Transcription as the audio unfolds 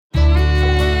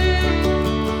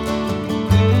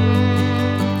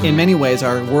In many ways,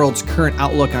 our world's current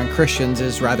outlook on Christians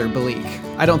is rather bleak.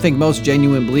 I don't think most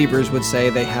genuine believers would say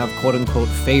they have quote-unquote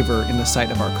favor in the sight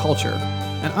of our culture.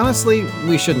 And honestly,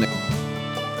 we shouldn't.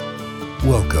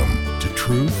 Welcome to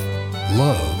Truth,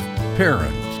 Love,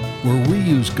 Parents, where we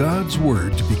use God's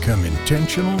Word to become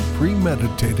intentional,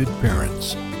 premeditated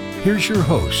parents. Here's your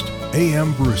host,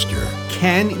 A.M. Brewster.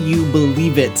 Can you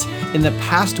believe it? In the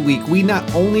past week, we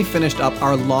not only finished up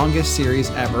our longest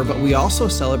series ever, but we also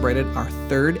celebrated our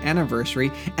 3rd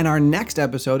anniversary, and our next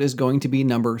episode is going to be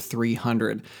number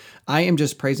 300. I am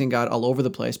just praising God all over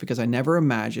the place because I never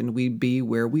imagined we'd be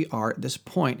where we are at this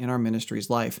point in our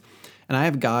ministry's life. And I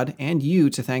have God and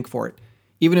you to thank for it.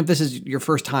 Even if this is your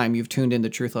first time you've tuned in to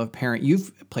Truth, Love, Parent,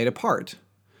 you've played a part.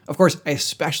 Of course, I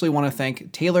especially want to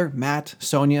thank Taylor, Matt,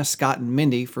 Sonia, Scott, and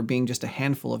Mindy for being just a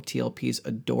handful of TLP's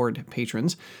adored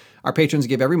patrons. Our patrons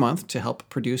give every month to help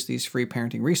produce these free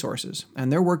parenting resources, and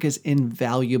their work is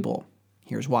invaluable.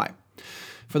 Here's why.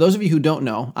 For those of you who don't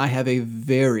know, I have a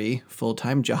very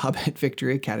full-time job at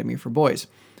Victory Academy for Boys.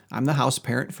 I'm the house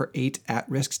parent for 8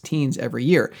 at-risk teens every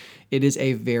year. It is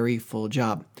a very full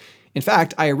job. In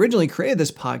fact, I originally created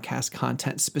this podcast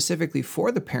content specifically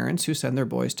for the parents who send their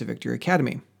boys to Victory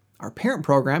Academy. Our parent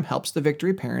program helps the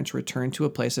Victory parents return to a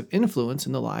place of influence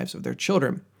in the lives of their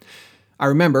children. I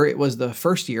remember it was the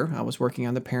first year I was working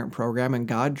on the parent program, and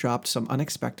God dropped some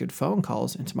unexpected phone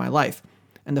calls into my life.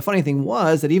 And the funny thing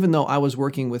was that even though I was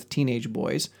working with teenage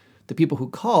boys, the people who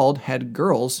called had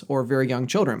girls or very young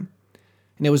children.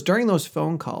 And it was during those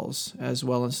phone calls, as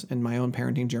well as in my own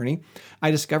parenting journey, I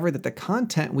discovered that the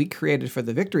content we created for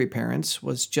the Victory parents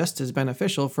was just as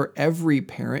beneficial for every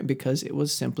parent because it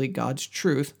was simply God's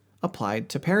truth applied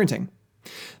to parenting.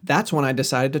 That's when I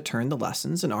decided to turn the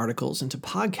lessons and articles into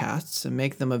podcasts and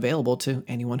make them available to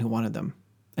anyone who wanted them.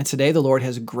 And today the Lord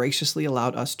has graciously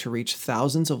allowed us to reach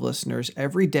thousands of listeners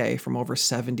every day from over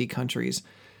 70 countries.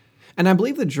 And I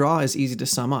believe the draw is easy to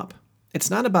sum up. It's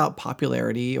not about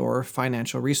popularity or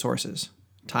financial resources.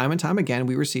 Time and time again,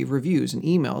 we receive reviews and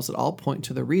emails that all point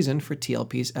to the reason for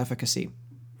TLP's efficacy.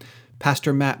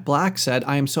 Pastor Matt Black said,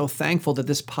 "I am so thankful that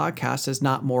this podcast is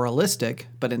not moralistic,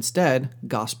 but instead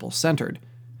gospel-centered."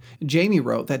 Jamie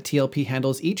wrote that TLP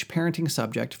handles each parenting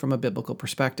subject from a biblical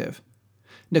perspective.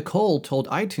 Nicole told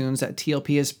iTunes that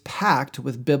TLP is packed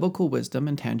with biblical wisdom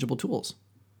and tangible tools.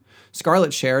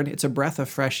 Scarlett shared, "It's a breath of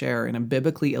fresh air in a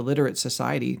biblically illiterate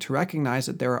society to recognize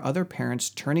that there are other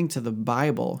parents turning to the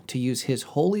Bible to use His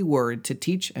holy word to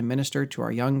teach and minister to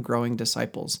our young, growing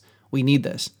disciples. We need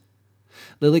this."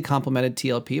 Lily complimented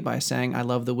TLP by saying, "I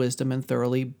love the wisdom and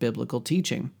thoroughly biblical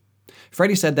teaching."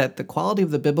 Freddie said that the quality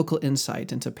of the biblical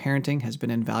insight into parenting has been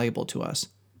invaluable to us.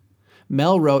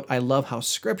 Mel wrote, "I love how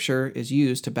scripture is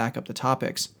used to back up the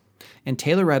topics." And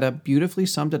Tayloretta beautifully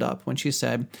summed it up when she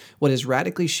said, "What has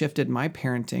radically shifted my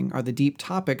parenting are the deep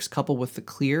topics coupled with the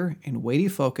clear and weighty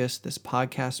focus this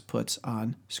podcast puts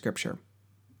on scripture."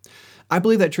 I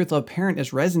believe that Truth, Love, Parent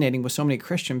is resonating with so many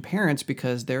Christian parents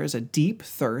because there is a deep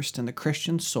thirst in the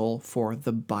Christian soul for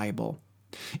the Bible.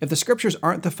 If the scriptures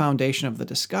aren't the foundation of the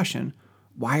discussion,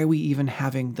 why are we even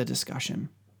having the discussion?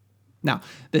 Now,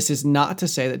 this is not to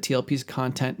say that TLP's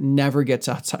content never gets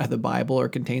outside the Bible or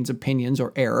contains opinions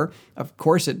or error. Of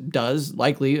course it does,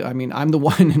 likely. I'm the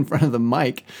one in front of the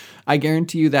mic. I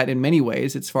guarantee you that in many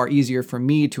ways, it's far easier for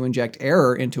me to inject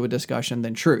error into a discussion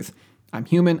than truth. I'm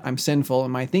human, I'm sinful,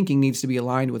 and my thinking needs to be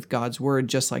aligned with God's word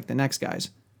just like the next guy's.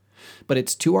 But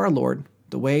it's to our Lord,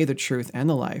 the way, the truth, and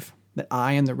the life, that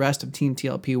I and the rest of Team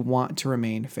TLP want to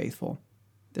remain faithful.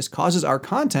 This causes our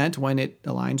content, when it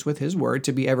aligns with His word,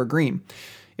 to be evergreen.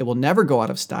 It will never go out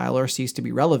of style or cease to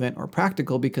be relevant or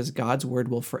practical because God's word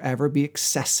will forever be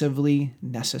excessively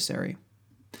necessary.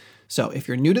 So if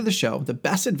you're new to the show, the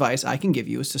best advice I can give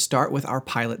you is to start with our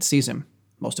pilot season.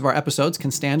 Most of our episodes can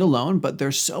stand alone, but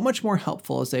they're so much more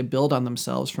helpful as they build on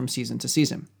themselves from season to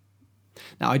season.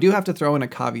 Now, I do have to throw in a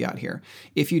caveat here.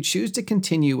 If you choose to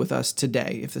continue with us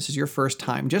today, if this is your first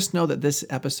time, just know that this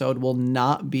episode will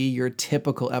not be your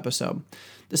typical episode.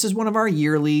 This is one of our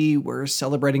yearly, we're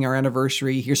celebrating our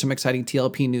anniversary, here's some exciting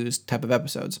TLP news type of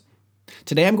episodes.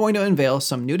 Today, I'm going to unveil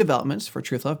some new developments for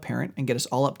Truth, Love, Parent and get us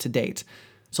all up to date.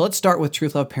 So let's start with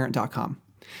truthloveparent.com.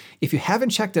 If you haven't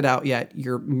checked it out yet,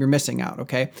 you're missing out,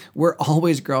 okay? We're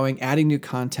always growing, adding new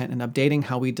content, and updating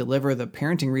how we deliver the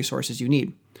parenting resources you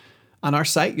need. On our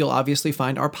site, you'll obviously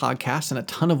find our podcast and a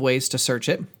ton of ways to search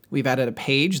it. We've added a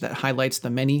page that highlights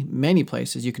the many, many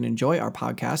places you can enjoy our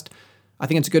podcast. I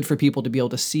think it's good for people to be able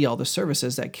to see all the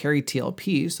services that carry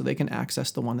TLP so they can access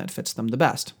the one that fits them the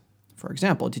best. For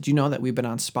example, did you know that we've been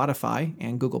on Spotify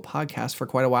and Google Podcasts for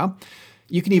quite a while?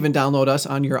 You can even download us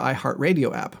on your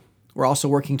iHeartRadio app. We're also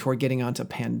working toward getting onto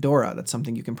Pandora. That's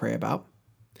something you can pray about.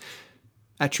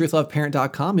 At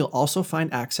truthloveparent.com, you'll also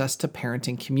find access to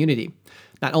Parenting Community.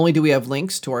 Not only do we have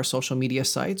links to our social media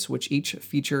sites, which each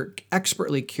feature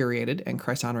expertly curated and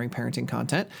Christ-honoring parenting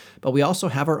content, but we also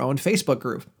have our own Facebook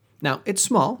group. Now, it's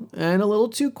small and a little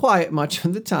too quiet much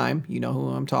of the time. You know who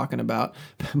I'm talking about.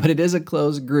 But it is a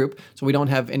closed group, so we don't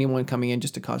have anyone coming in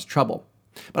just to cause trouble.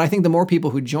 But I think the more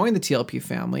people who join the TLP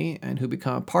family and who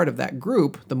become a part of that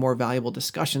group, the more valuable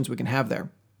discussions we can have there.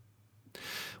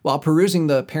 While perusing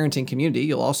the Parenting Community,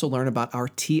 you'll also learn about our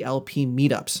TLP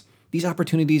meetups. These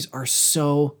opportunities are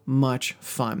so much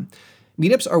fun.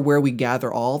 Meetups are where we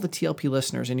gather all the TLP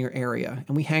listeners in your area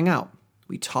and we hang out.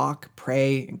 We talk,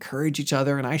 pray, encourage each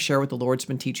other, and I share what the Lord's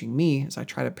been teaching me as I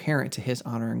try to parent to His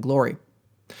honor and glory.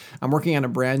 I'm working on a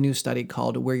brand new study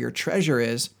called Where Your Treasure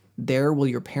Is, There Will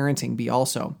Your Parenting Be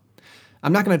Also.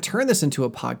 I'm not going to turn this into a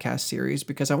podcast series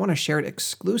because I want to share it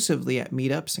exclusively at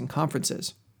meetups and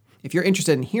conferences. If you're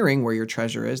interested in hearing where your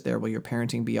treasure is, there will your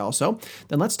parenting be also,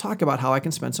 then let's talk about how I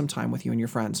can spend some time with you and your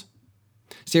friends.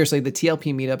 Seriously, the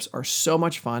TLP meetups are so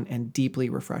much fun and deeply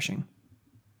refreshing.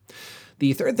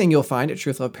 The third thing you'll find at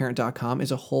truthloveparent.com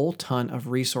is a whole ton of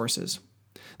resources.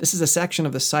 This is a section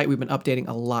of the site we've been updating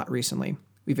a lot recently.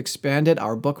 We've expanded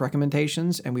our book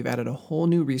recommendations and we've added a whole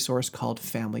new resource called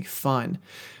Family Fun.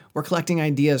 We're collecting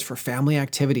ideas for family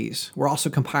activities. We're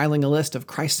also compiling a list of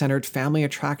Christ-centered family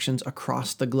attractions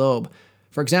across the globe.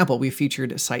 For example, we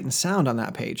featured Sight and Sound on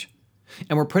that page.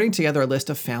 And we're putting together a list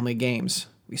of family games.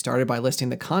 We started by listing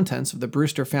the contents of the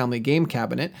Brewster Family Game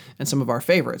Cabinet and some of our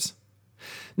favorites.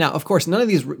 Now, of course, none of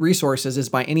these resources is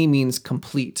by any means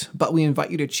complete, but we invite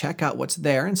you to check out what's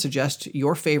there and suggest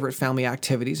your favorite family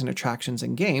activities and attractions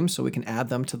and games so we can add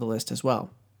them to the list as well.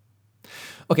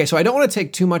 Okay, so I don't want to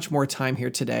take too much more time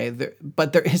here today,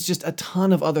 but there is just a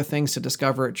ton of other things to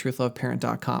discover at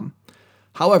truthloveparent.com.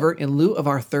 However, in lieu of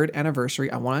our 3rd anniversary,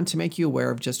 I wanted to make you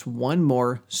aware of just one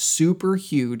more super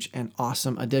huge and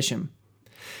awesome addition.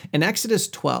 In Exodus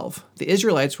 12, the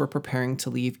Israelites were preparing to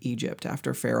leave Egypt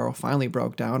after Pharaoh finally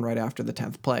broke down right after the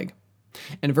 10th plague.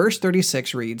 And verse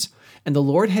 36 reads, "And the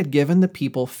Lord had given the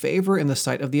people favor in the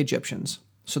sight of the Egyptians,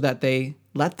 so that they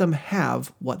let them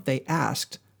have what they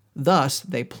asked. Thus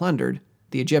they plundered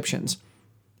the Egyptians."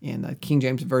 In the King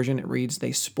James Version, it reads,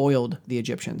 "They spoiled the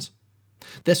Egyptians."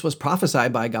 This was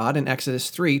prophesied by God in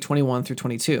Exodus 3:21 through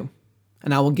 22.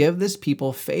 "And I will give this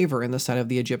people favor in the sight of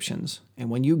the Egyptians.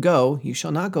 And when you go, you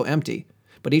shall not go empty,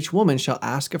 but each woman shall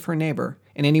ask of her neighbor,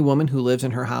 and any woman who lives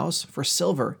in her house, for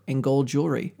silver and gold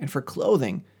jewelry, and for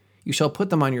clothing. You shall put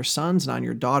them on your sons and on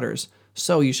your daughters,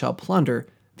 so you shall plunder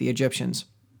the Egyptians."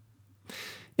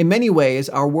 In many ways,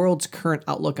 our world's current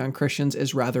outlook on Christians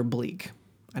is rather bleak.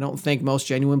 I don't think most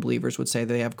genuine believers would say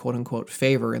they have quote-unquote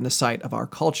favor in the sight of our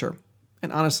culture.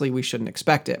 And honestly, we shouldn't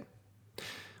expect it.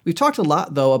 We've talked a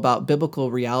lot, though, about biblical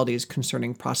realities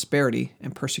concerning prosperity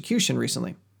and persecution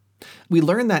recently. We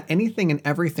learned that anything and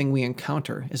everything we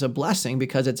encounter is a blessing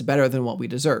because it's better than what we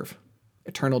deserve: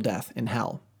 eternal death in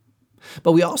hell.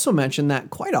 But we also mentioned that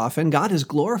quite often God is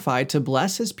glorified to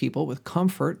bless His people with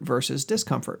comfort versus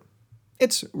discomfort.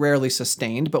 It's rarely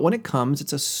sustained, but when it comes,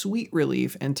 it's a sweet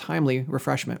relief and timely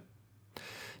refreshment.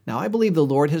 Now, I believe the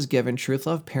Lord has given Truth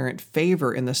Love Parent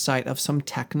favor in the sight of some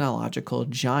technological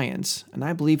giants, and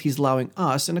I believe He's allowing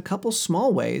us in a couple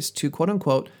small ways to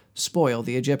quote-unquote spoil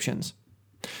the Egyptians.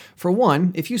 For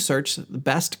one, if you search the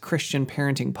best Christian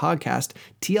parenting podcast,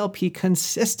 TLP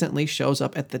consistently shows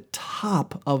up at the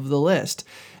top of the list.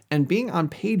 And being on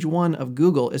page 1 of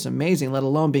Google is amazing, let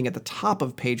alone being at the top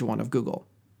of page 1 of Google.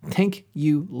 Thank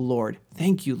you, Lord.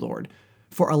 Thank you, Lord,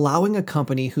 for allowing a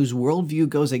company whose worldview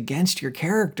goes against your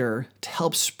character to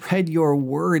help spread your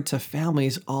word to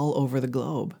families all over the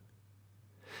globe.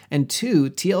 And 2,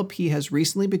 TLP has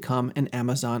recently become an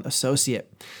Amazon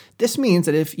associate. This means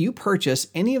that if you purchase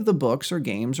any of the books or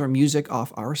games or music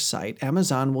off our site,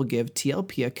 Amazon will give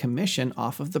TLP a commission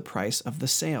off of the price of the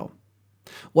sale.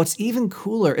 What's even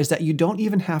cooler is that you don't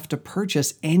even have to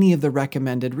purchase any of the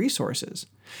recommended resources.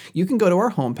 You can go to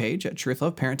our homepage at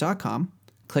truthloveparent.com,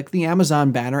 click the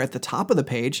Amazon banner at the top of the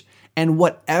page, and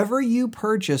whatever you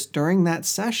purchase during that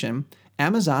session,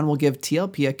 Amazon will give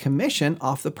TLP a commission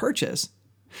off the purchase.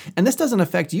 And this doesn't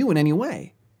affect you in any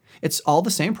way. It's all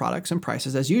the same products and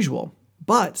prices as usual.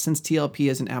 But since TLP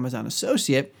is an Amazon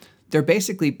associate, they're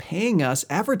basically paying us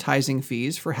advertising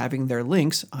fees for having their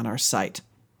links on our site.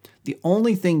 The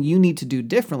only thing you need to do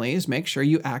differently is make sure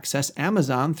you access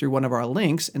Amazon through one of our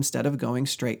links instead of going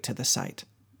straight to the site.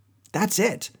 That's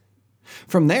it.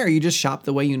 From there, you just shop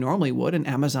the way you normally would, and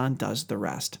Amazon does the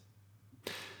rest.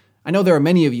 I know there are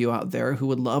many of you out there who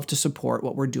would love to support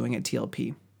what we're doing at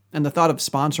TLP. and the thought of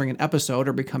sponsoring an episode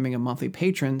or becoming a monthly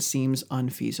patron seems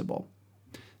unfeasible.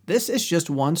 This is just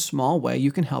one small way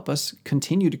you can help us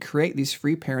continue to create these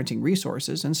free parenting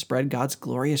resources and spread God's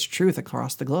glorious truth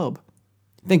across the globe.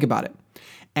 Think about it.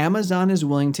 Amazon is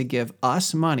willing to give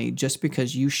us money just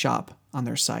because you shop on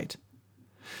their site.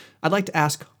 I'd like to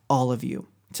ask all of you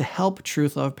to help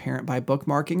Truth Love Parent by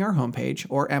bookmarking our homepage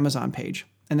or Amazon page,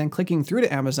 and then clicking through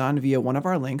to Amazon via one of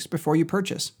our links before you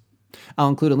purchase. I'll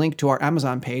include a link to our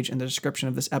Amazon page in the description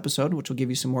of this episode, which will give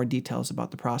you some more details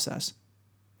about the process.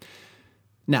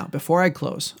 Now, before I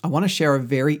close, I want to share a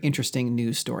very interesting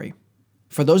news story.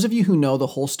 For those of you who know the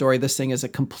whole story, this thing is a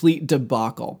complete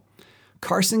debacle.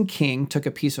 Carson King took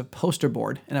a piece of poster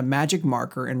board and a magic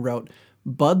marker and wrote,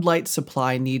 "Bud Light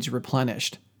supply needs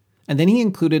replenished." And then he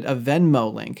included a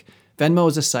Venmo link. Venmo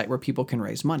is a site where people can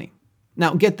raise money.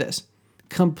 Now, get this.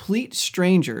 Complete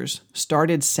strangers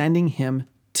started sending him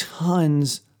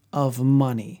tons of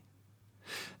money.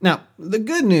 Now, the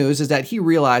good news is that he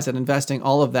realized that investing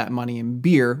all of that money in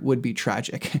beer would be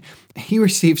tragic. He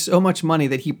received so much money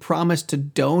that he promised to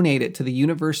donate it to the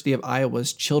University of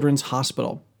Iowa's Children's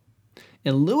Hospital.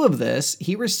 In lieu of this,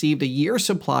 he received a year's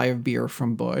supply of beer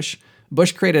from Busch.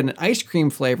 Busch created an ice cream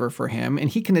flavor for him, and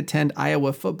he can attend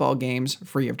Iowa football games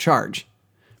free of charge.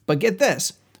 But get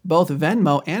this, both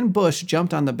Venmo and Busch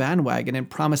jumped on the bandwagon and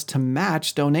promised to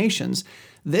match donations.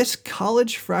 This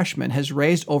college freshman has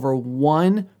raised over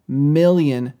 $1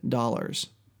 million.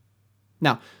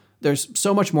 Now, there's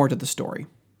so much more to the story.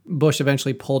 Busch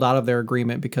eventually pulled out of their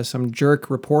agreement because some jerk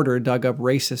reporter dug up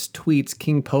racist tweets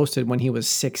King posted when he was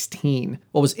 16.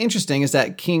 What was interesting is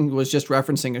that King was just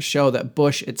referencing a show that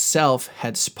Busch itself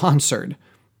had sponsored.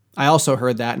 I also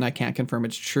heard that, and I can't confirm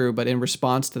it's true, but in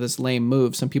response to this lame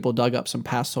move, some people dug up some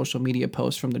past social media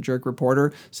posts from the jerk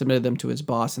reporter, submitted them to his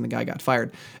boss, and the guy got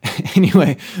fired.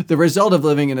 Anyway, the result of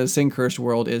living in a sin-cursed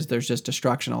world is there's just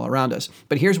destruction all around us.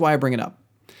 But here's why I bring it up.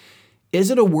 Is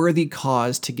it a worthy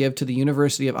cause to give to the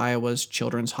University of Iowa's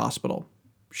Children's Hospital?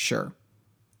 Sure.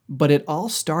 But it all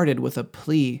started with a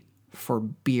plea for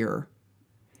beer,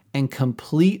 and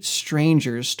complete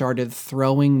strangers started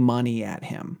throwing money at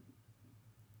him.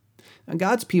 Now,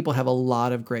 God's people have a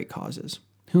lot of great causes.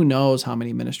 Who knows how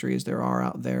many ministries there are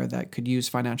out there that could use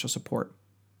financial support?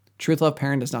 Truth Love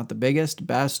Parent is not the biggest,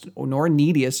 best, nor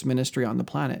neediest ministry on the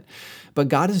planet, but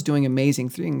God is doing amazing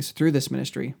things through this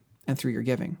ministry and through your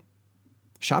giving.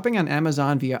 Shopping on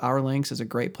Amazon via our links is a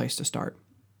great place to start.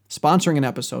 Sponsoring an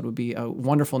episode would be a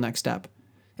wonderful next step,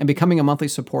 and becoming a monthly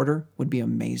supporter would be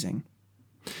amazing.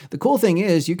 The cool thing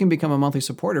is you can become a monthly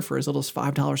supporter for as little as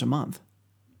 $5 a month.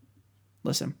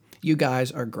 Listen, you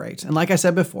guys are great. And like I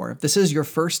said before, if this is your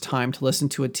first time to listen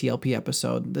to a TLP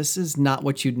episode, this is not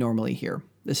what you'd normally hear.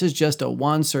 This is just a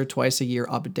once or twice a year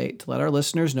update to let our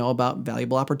listeners know about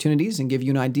valuable opportunities and give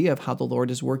you an idea of how the Lord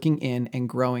is working in and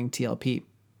growing TLP.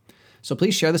 So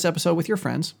please share this episode with your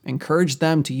friends, encourage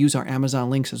them to use our Amazon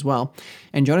links as well,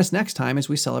 and join us next time as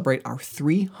we celebrate our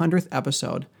 300th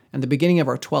episode and the beginning of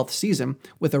our 12th season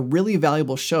with a really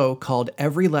valuable show called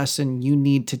Every Lesson You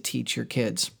Need to Teach Your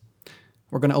Kids.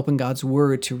 We're going to open God's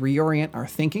Word to reorient our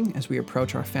thinking as we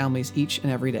approach our families each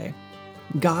and every day.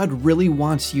 God really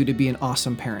wants you to be an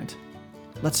awesome parent.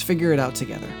 Let's figure it out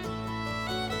together.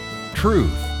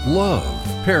 Truth, Love,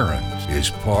 Parent is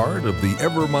part of the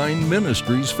Evermind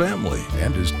Ministries family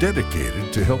and is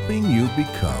dedicated to helping you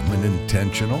become an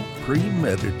intentional,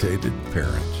 premeditated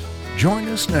parent. Join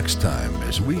us next time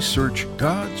as we search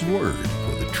God's Word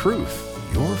for the truth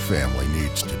your family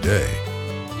needs today.